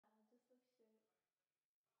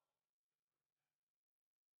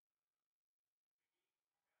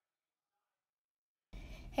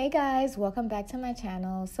Hey guys, welcome back to my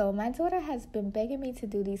channel. So my daughter has been begging me to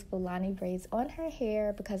do these Fulani braids on her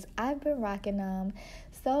hair because I've been rocking them.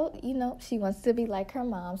 So, she wants to be like her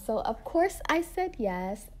mom. So of course I said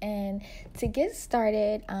yes. And to get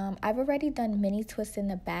started, I've already done mini twists in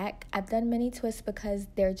the back. I've done mini twists because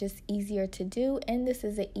they're just easier to do and this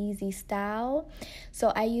is an easy style.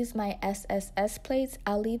 So I use my SSS plates.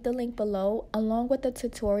 I'll leave the link below along with the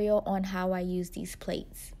tutorial on how I use these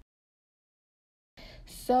plates.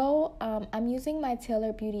 So I'm using my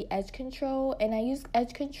Taylor Beauty Edge Control, and I use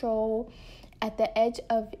Edge Control at the edge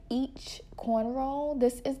of each cornrow.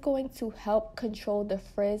 This is going to help control the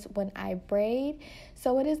frizz when I braid.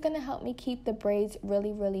 So it is going to help me keep the braids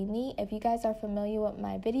really, really neat. If you guys are familiar with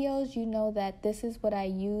my videos, you know that this is what I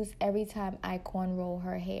use every time I cornrow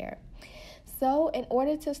her hair. So in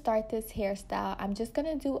order to start this hairstyle, I'm just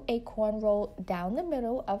going to do a cornrow down the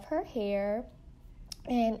middle of her hair.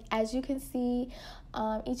 And as you can see,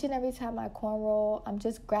 each and every time I cornrow, I'm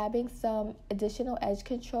just grabbing some additional edge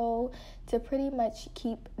control to pretty much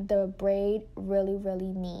keep the braid really,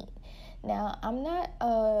 really neat. Now, I'm not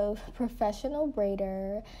a professional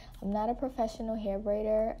braider. I'm not a professional hair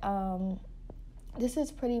braider. This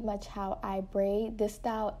is pretty much how I braid. This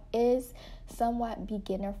style is somewhat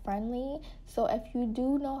beginner friendly. So if you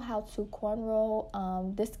do know how to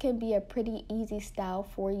cornrow, this can be a pretty easy style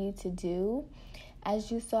for you to do.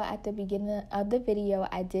 As you saw at the beginning of the video,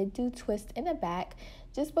 I did do twist in the back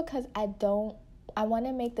just because I want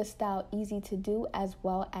to make the style easy to do as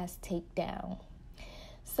well as take down.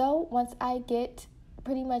 So once I get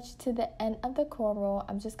pretty much to the end of the cornrow,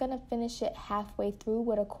 I'm just going to finish it halfway through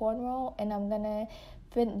with a cornrow, and I'm going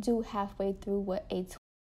to do halfway through with a twist.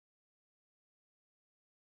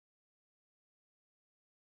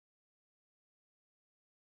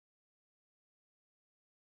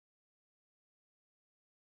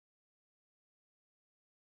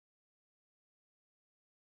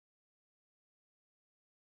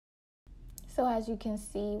 So as you can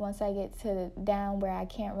see, once I get to down where I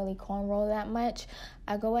can't really cornrow that much,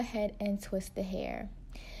 I go ahead and twist the hair.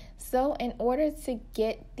 So in order to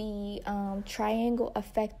get the triangle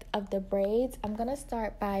effect of the braids, I'm going to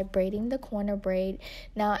start by braiding the corner braid.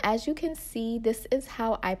 Now, as you can see, this is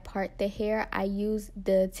how I part the hair. I use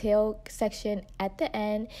the tail section at the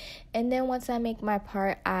end, and then once I make my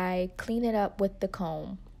part, I clean it up with the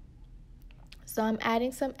comb. So I'm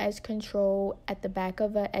adding some edge control at the back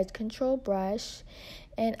of an edge control brush,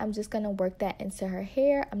 and I'm just going to work that into her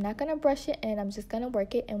hair. I'm not going to brush it in, I'm just going to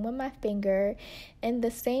work it in with my finger. And the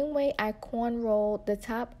same way I cornroll the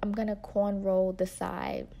top, I'm going to cornroll the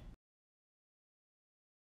side.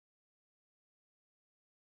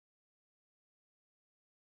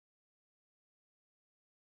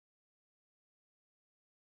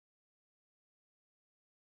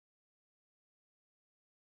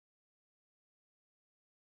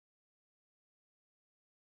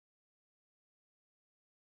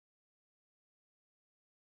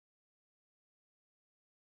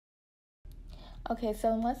 Okay, so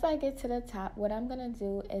once I get to the top, what I'm going to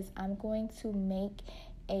do is I'm going to make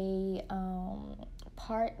a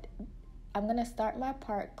part. I'm going to start my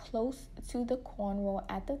part close to the cornrow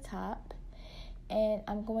at the top, and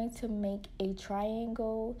I'm going to make a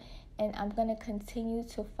triangle, and I'm going to continue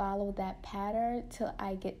to follow that pattern till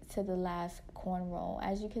I get to the last cornrow.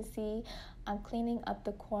 As you can see, I'm cleaning up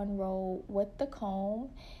the cornrow with the comb,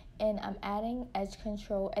 and I'm adding edge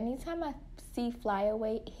control. Anytime I see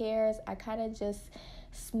flyaway hairs, I kind of just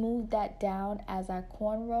smooth that down as I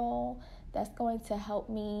cornrow. That's going to help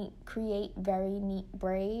me create very neat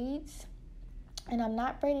braids. And I'm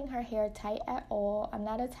not braiding her hair tight at all. I'm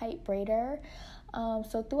not a tight braider.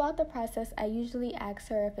 So throughout the process, I usually ask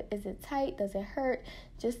her, is it tight? Does it hurt?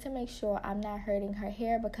 Just to make sure I'm not hurting her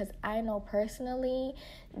hair, because I know personally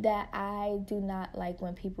that I do not like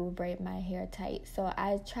when people braid my hair tight. So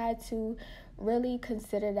I try to really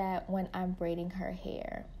consider that when I'm braiding her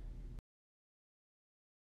hair.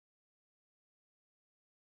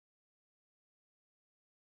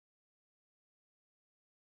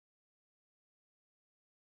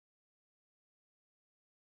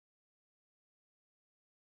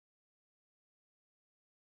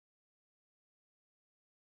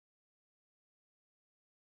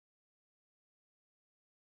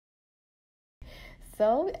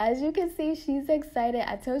 So as you can see, she's excited.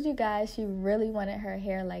 I told you guys she really wanted her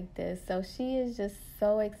hair like this. So she is just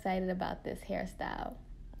so excited about this hairstyle.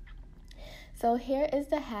 So here is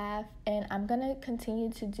the half, and I'm going to continue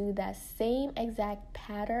to do that same exact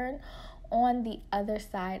pattern on the other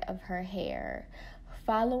side of her hair.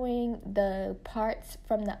 Following the parts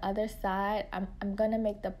from the other side, I'm going to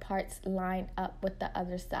make the parts line up with the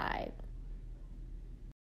other side.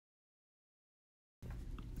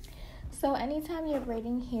 So anytime you're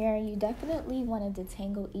braiding hair, you definitely want to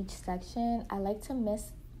detangle each section. I like to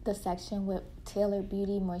mist the section with Tailored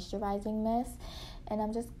Beauty moisturizing mist, and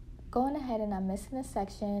I'm just going ahead and I'm misting the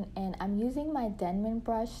section, and I'm using my Denman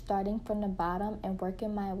brush starting from the bottom and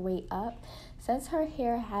working my way up. Since her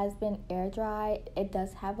hair has been air dried, it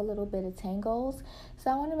does have a little bit of tangles,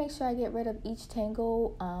 so I want to make sure I get rid of each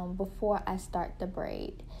tangle before I start the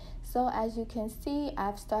braid. So as you can see,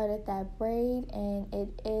 I've started that braid, and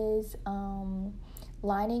it is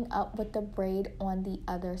lining up with the braid on the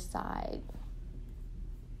other side.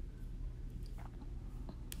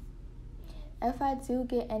 If I do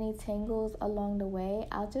get any tangles along the way,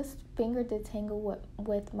 I'll just finger detangle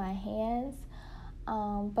with my hands.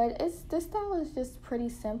 But this style is just pretty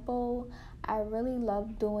simple. I really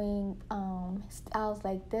love doing styles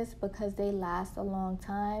like this because they last a long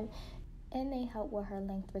time and they help with her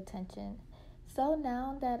length retention. So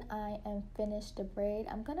now that I am finished the braid,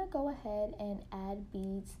 I'm gonna go ahead and add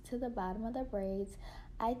beads to the bottom of the braids.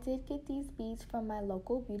 I did get these beads from my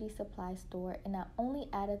local beauty supply store, and I only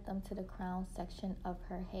added them to the crown section of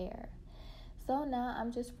her hair. So now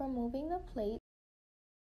I'm just removing the plate.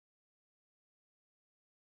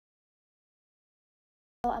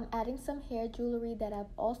 So I'm adding some hair jewelry that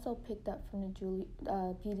I've also picked up from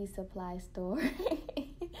the beauty supply store.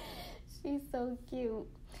 She's so cute.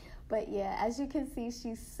 But yeah, as you can see,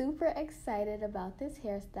 she's super excited about this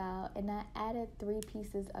hairstyle, and I added 3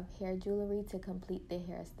 pieces of hair jewelry to complete the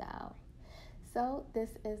hairstyle. So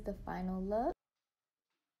this is the final look.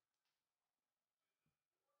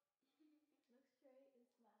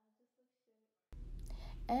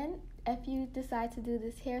 And if you decide to do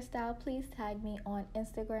this hairstyle, please tag me on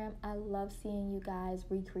Instagram. I love seeing you guys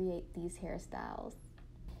recreate these hairstyles.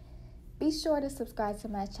 Be sure to subscribe to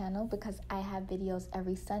my channel because I have videos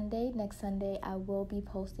every Sunday. Next Sunday, I will be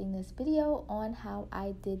posting this video on how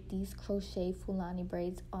I did these crochet Fulani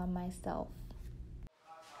braids on myself.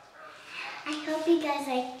 I hope you guys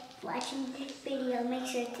like watching this video. Make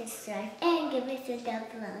sure to subscribe and give us a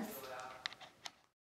thumbs up.